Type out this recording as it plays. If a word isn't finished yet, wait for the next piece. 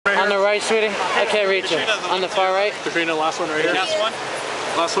the right, sweetie? I can't reach you. On the far right? Katrina, last one right here. Cast one.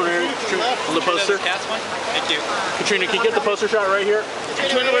 Last one here. On the poster. Cast one. Thank you. Katrina, can you get the poster shot right here?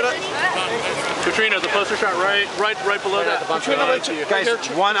 Katrina, Katrina, the poster shot right below that. Katrina, guys,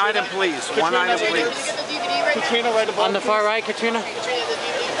 one item please. One item please. Katrina, right above. On the far right, Katrina?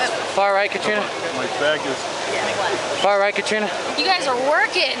 Far right, Katrina? My bag is... Far right, Katrina? You guys are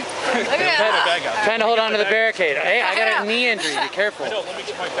working. Look at that. Trying to hold on to the barricade. Hey, I got a knee injury. Be careful. Well,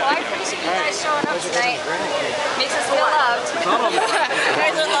 I appreciate you guys showing up tonight. Makes us feel loved. You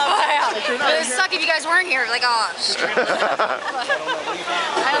guys are loved. It would suck if you guys weren't here. Like, oh.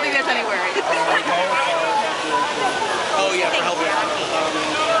 I don't think that's anywhere. Oh yeah, for helping.